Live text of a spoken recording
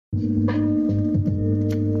Welcome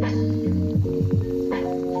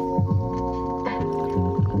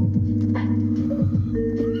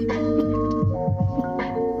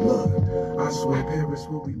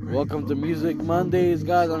to Music Mondays,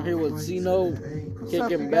 guys. I'm here with Cino,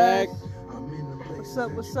 kicking back. What's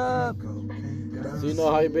up? What's up?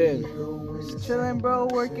 Cino, how you been? Just chilling, bro.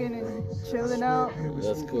 Working and chilling out.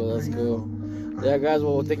 That's cool. That's cool. Yeah, guys.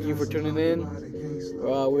 Well, thank you for tuning in.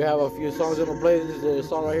 We have a few songs in the play. This is a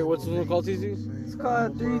song right here. What's this one called, TC? It's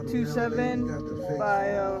called 327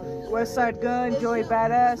 by Westside Gun, Joey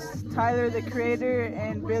Badass, Tyler the Creator,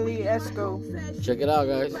 and Billy Esco. Check it out,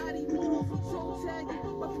 guys.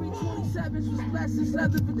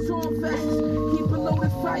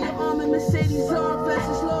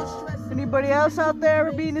 Anybody else out there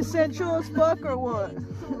ever being essential as fuck or what?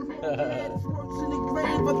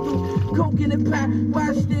 Coke in the pot,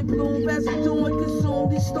 watched it bloom, vessel doing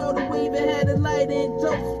consumed. He started waving, had a light and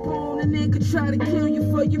dope spoon. A nigga try to kill you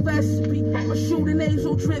for your recipe. Or shoot a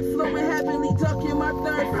nasal drip, flowing heavily, ducking my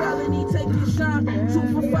third felony, taking shot.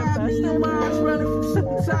 2 for 5, me and moms running from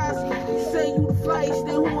suit ties. You say you the flights,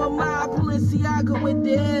 then who am I? Balenciaga with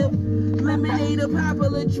the hell. Lemonade, a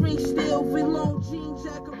popular drink, still fit long jeans,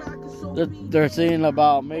 jacket rockers. They're saying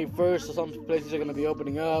about May 1st, so some places are going to be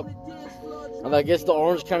opening up. And I guess the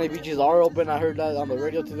Orange County beaches are open. I heard that on the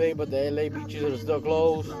radio today, but the LA beaches are still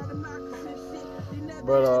closed.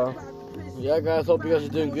 But, yeah, guys, hope you guys are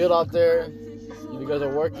doing good out there. If you guys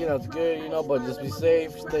are working, that's good, you know, but just be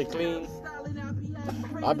safe, stay clean.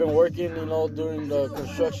 I've been working, you know, doing the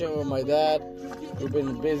construction with my dad. We've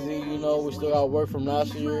been busy, you know, we still got work from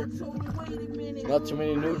last year. Not too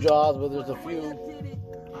many new jobs, but there's a few.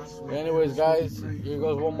 But anyways, guys, here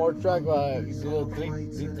goes one more track by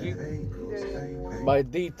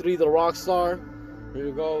D3, the Rockstar. Here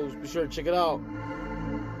it goes. Be sure to check it out.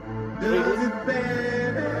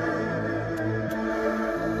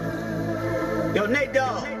 Yo, Nate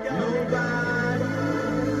Dogg.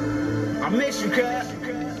 I miss you, cuz.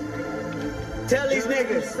 Tell these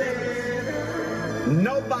niggas.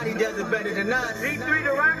 Nobody does it better than us. D3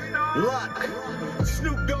 the Rockstar. Luck.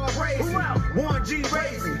 Snoop Dogg Raising. Warren G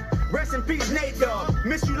Raising. Rest in peace, Nate Dogg.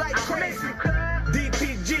 Miss you like crazy.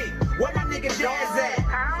 DPG. Where my nigga Daz at?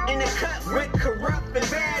 In the cut with Corrupt and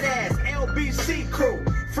Badass. LBC crew.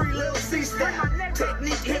 Free Lil C-style.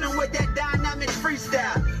 Technique hit him with that dynamic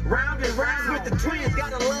freestyle. Round and round with the twins.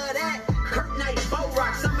 Gotta love that. Kurt Knight, Bo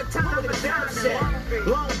Rock. Summertime with a down set.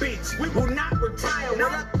 Long Beach. We will not retire.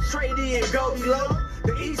 What up, Trady and Goldie Low?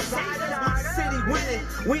 The East Side is my city winning.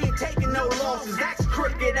 We ain't taking no losses. That's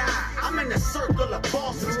crooked eye. I'm in the circle of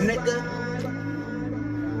bosses, nigga.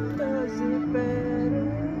 Does it better?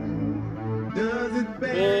 Does it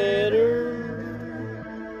Better.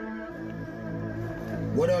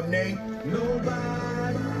 What up, Nate?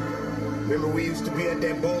 Nobody. Remember we used to be at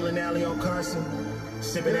that bowling alley on Carson,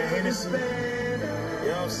 sipping that Hennessy? You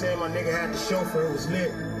know what I'm saying? My nigga had the chauffeur, it was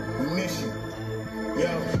lit. We miss you. Yo,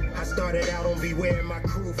 I started out on Beware in my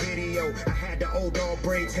crew video. I had the old dog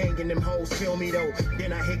braids hanging, them hoes feel me though.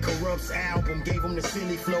 Then I hit Corrupt's album, gave him the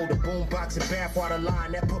silly flow, the boombox and bathwater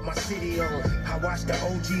line that put my city on. I watched the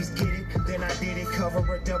OGs get it, then I did it.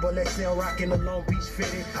 Cover a double XL, rocking the Long Beach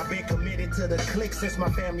fitted. I've been committed to the clique since my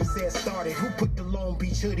family said started. Who put the Long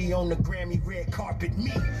Beach hoodie on the Grammy red carpet?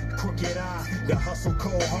 Me. Crooked eye, the hustle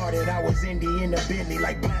cold-hearted. I was indie in the Bentley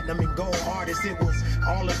like platinum and gold artists. It was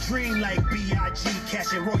all a dream like B.I.G.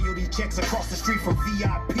 Cashing royalty checks across the street from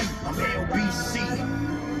VIP. I'm LBC.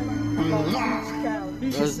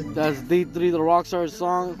 That's D3, the Rockstar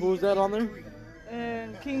song. Who's that on there?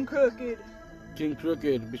 And King Crooked. King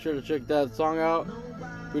Crooked. Be sure to check that song out.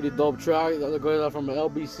 Pretty dope track. That goes out from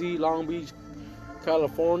LBC, Long Beach,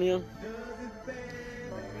 California. Long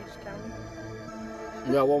Beach County.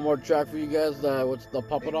 We got one more track for you guys. What's the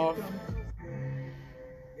Pop It Off?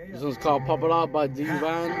 This one's called Pop It Off by D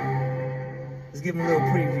Van. Let's give him a little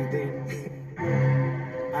preview, dude.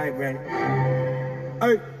 Alright, Brandon.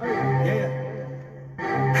 Alright. Yeah.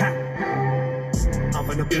 Ha. I'm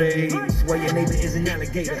from the place where your neighbor is an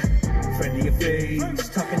alligator. Friend of your face,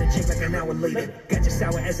 talking to Jake like an hour later. Got you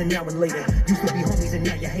sour as an hour later. Used to be homies and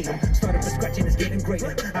now you hate them. Started from scratch and it's getting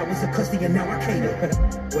greater. I was a custody and now I cater.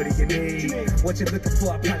 What do you need? What you looking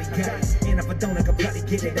for? I probably got it. And if I don't, I can probably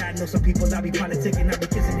get it. I know some people I be politicking, I be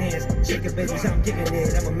kissing hands, shaking babies. I'm getting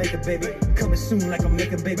it. I'ma make a baby. Coming soon like I'm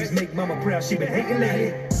making babies. Make mama proud. She been hating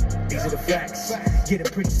lately. These are the facts. Getting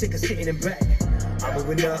pretty sick of sitting in back. I'm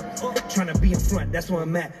moving up, trying to be in front, that's where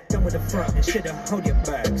I'm at. Done with the front and shit, hold your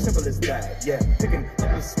back. Simple as that, yeah. Picking up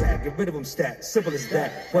the slack, get rid of them stats. Simple as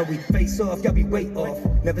that. When we face off, y'all be weight off.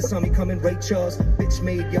 Never saw me coming, Ray Charles. Bitch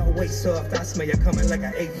made y'all way soft. I smell you coming like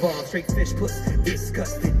an 8-ball. Straight fish puss,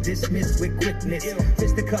 disgusted, dismissed with quickness.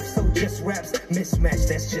 Fist the cuff, so just raps. Mismatch,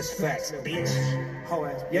 that's just facts, bitch. Ho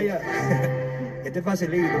ass, yeah. Este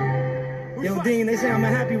facilito. Yo, Dean, they say I'm a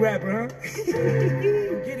happy rapper, huh?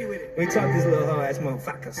 We talk these little hoe ass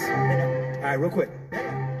motherfuckers. Alright, real quick.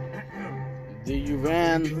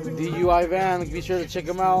 DUI Van, be sure to check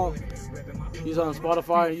him out. He's on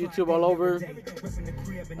Spotify and YouTube all over.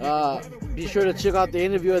 Be sure to check out the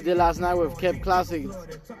interview I did last night with Kev Classic.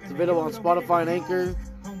 It's available on Spotify and Anchor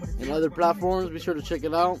and other platforms. Be sure to check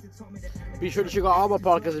it out. Be sure to check out all my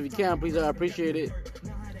podcasts if you can, please. I appreciate it.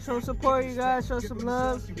 Show support, you guys. Show some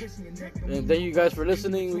love. And thank you guys for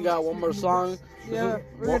listening. We got one more song. Yeah,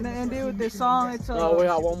 we're gonna end it with this song. It's we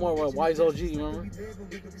got one more with Wise OG, remember?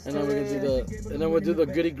 And then we'll do the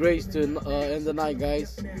Goody Grace to end the night,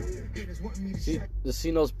 guys. See, the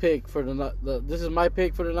Cino's pick for this is my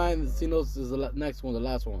pick for the night, and the Cino's is the next one, the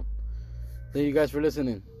last one. Thank you guys for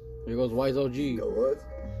listening. Here goes Wise OG.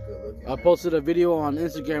 I posted a video on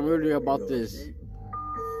Instagram earlier about this.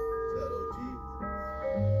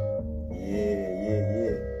 Yeah.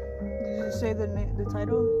 Did you say the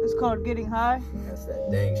title? It's called Getting High. That's that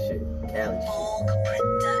dang shit. Cali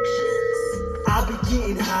shit. I be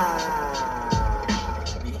getting high.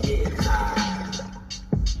 Be getting high.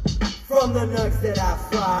 From the nugs that I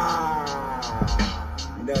fry.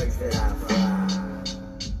 Nugs that I fry.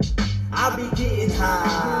 I be getting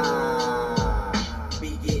high. Be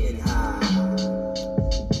getting high.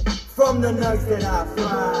 From the nugs that I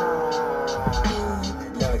fry.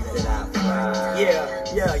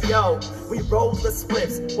 Yeah, yo, we roll the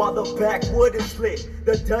spliffs while the backwood is lit.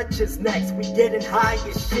 The Dutch is next, we getting high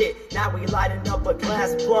as shit. Now we lighting up a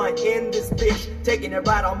glass blunt in this bitch, taking it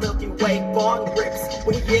right on Milky Way bong rips.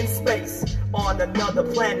 We in space, on another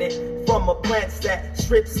planet, from a plant that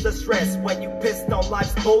strips the stress when you pissed on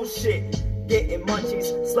life's bullshit. Getting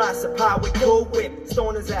munchies, slice of pie with Cool Whip.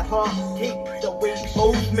 Stoners at heart, keep the weed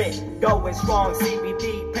movement going strong.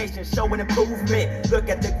 CBD patients showing improvement. Look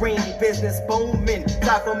at the green business booming.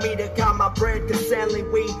 Time for me to got my bread, cause sadly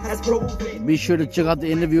weed has proven. Be sure to check out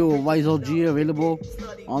the interview with Wise OG, available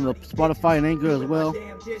on the Spotify and Anchor as well.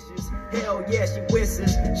 Hell yeah, she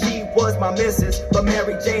wishes she was my missus, but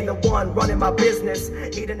Mary Jane the one running my business.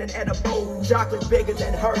 Eating an edible chocolate bigger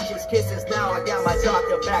than Hershey's Kisses. Now I got my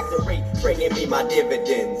chocolate factory bringing me my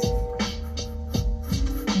dividends.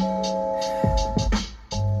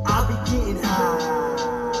 I be getting high.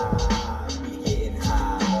 Be getting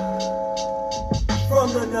high.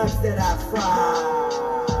 From the nugs that I fry.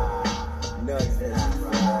 Nugs that I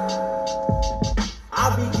fry.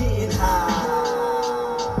 I be getting high.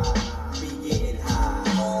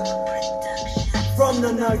 From the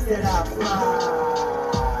nugs that I fly.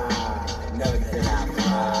 Nugs that I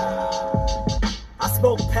fly. I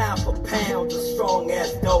smoke pound for pound, as strong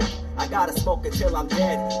as dope. I gotta smoke until I'm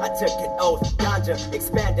dead. I took an oath. Ganja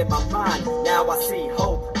expanded my mind. Now I see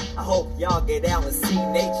hope. I hope y'all get out and see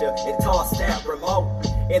nature and toss that remote.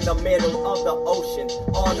 In the middle of the ocean,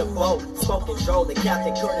 on a boat, smoking Joe, the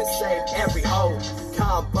captain couldn't save every hoe.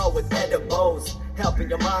 Combo with edibles, helping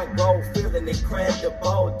your mind grow, feeling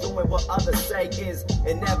incredible, doing what others say is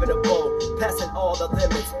inevitable, passing all the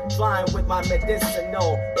limits, flying with my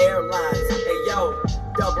medicinal airlines. Hey yo,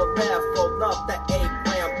 double F, roll up that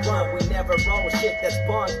 8-gram blunt. We never roll shit that's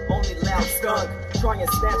bunk, only loud skunk. Try and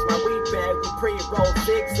snatch my weed bag, we pre-roll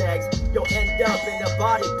zigzags. You'll end up in a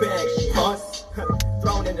body bag, punk.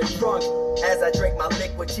 Thrown in the trunk as I drink my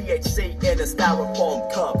liquid THC in a styrofoam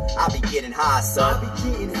cup. I be getting high, son. I be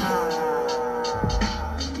getting high.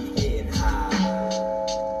 Be getting high.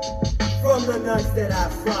 From the nugs that I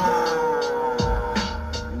fry.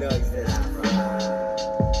 Nugs that I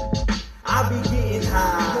fry. I be getting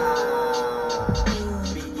high.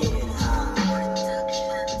 Be getting high.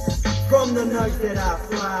 From the nugs that I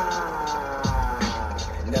fly.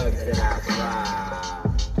 Nugs that I fry.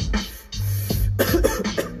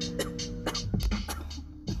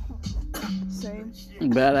 Same.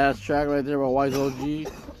 Badass track right there by Wise OG.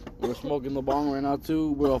 We're smoking the bong right now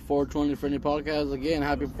too. We're a 420 friendly podcast. Again,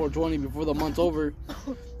 happy 420 before the month's over.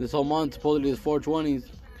 This whole month supposedly is 420s.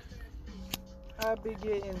 I be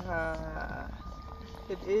getting high.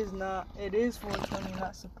 It is 420,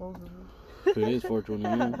 not supposedly. It is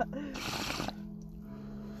 420.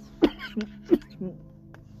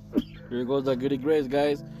 Here goes that Goody Grace,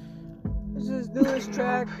 guys. This is his newest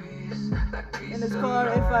track, and it's called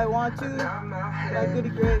If I Want To by Goody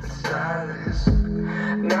Grace.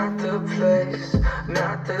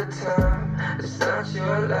 not the time, it's not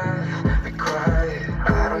your life. Be quiet,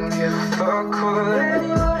 I don't give a fuck what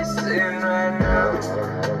anybody's saying right now.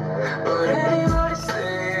 But anybody's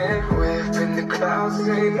saying, we're up in the clouds,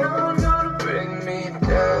 ain't no one gonna bring me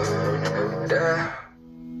down, down.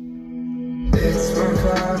 It's my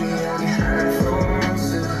party, I can have if I want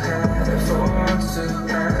to, have if I want to,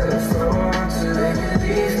 have if I want to. Baby,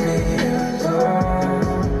 leave me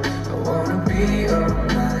alone, I wanna be on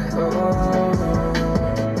my own.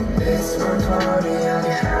 It's my party, I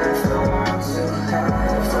can have if I want to,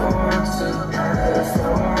 have if I want to, have if I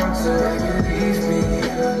want to. Baby, leave me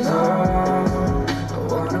alone, I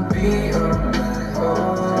wanna be on my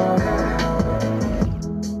own.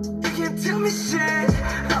 You can't tell me shit,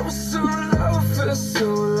 I was so low for so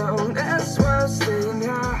long, that's why I'm staying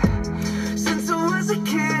high. Since I was a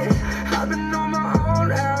kid, I've been on my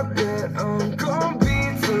own, I bet I'm gonna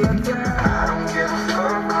be till I die. I don't give a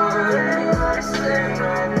fuck what anybody's saying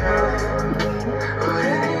right now. What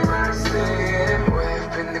anybody's saying, way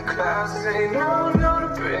up in the clouds, ain't no one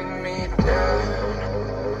gonna bring me down.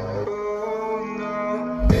 Oh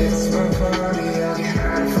no. It's my party, I can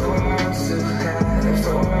have if I want to, have if I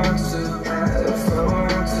want to, have if I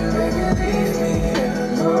want to. Baby, leave me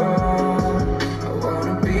alone, I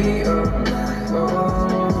wanna be on my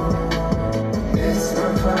own. It's my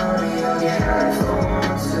party, I can have if I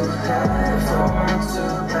want to, have if I want to,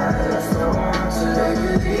 have if I want to. Baby,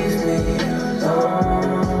 leave me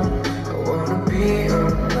alone, I wanna be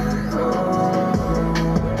on my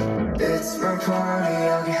own. It's my party,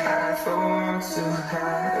 I can have if I want to,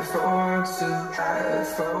 have if I want to, have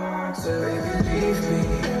if I want to. Baby, leave me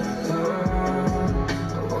alone,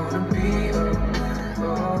 I wanna be on my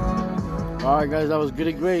own. Alright guys, that was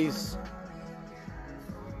Goody Grace.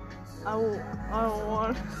 I don't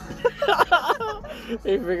want.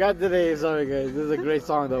 Hey, forgot the name. Sorry guys, this is a great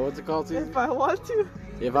song though. What's it called, Cece? If I want to.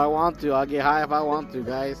 If I want to, I'll get high if I want to,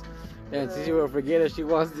 guys. And Cece will forget if she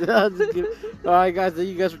wants to. Alright guys, thank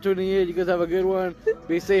you guys for tuning in. You guys have a good one.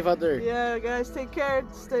 Be safe out there. Yeah, guys, take care,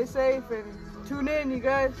 stay safe, and tune in, you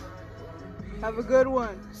guys. Have a good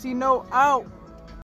one. See no out.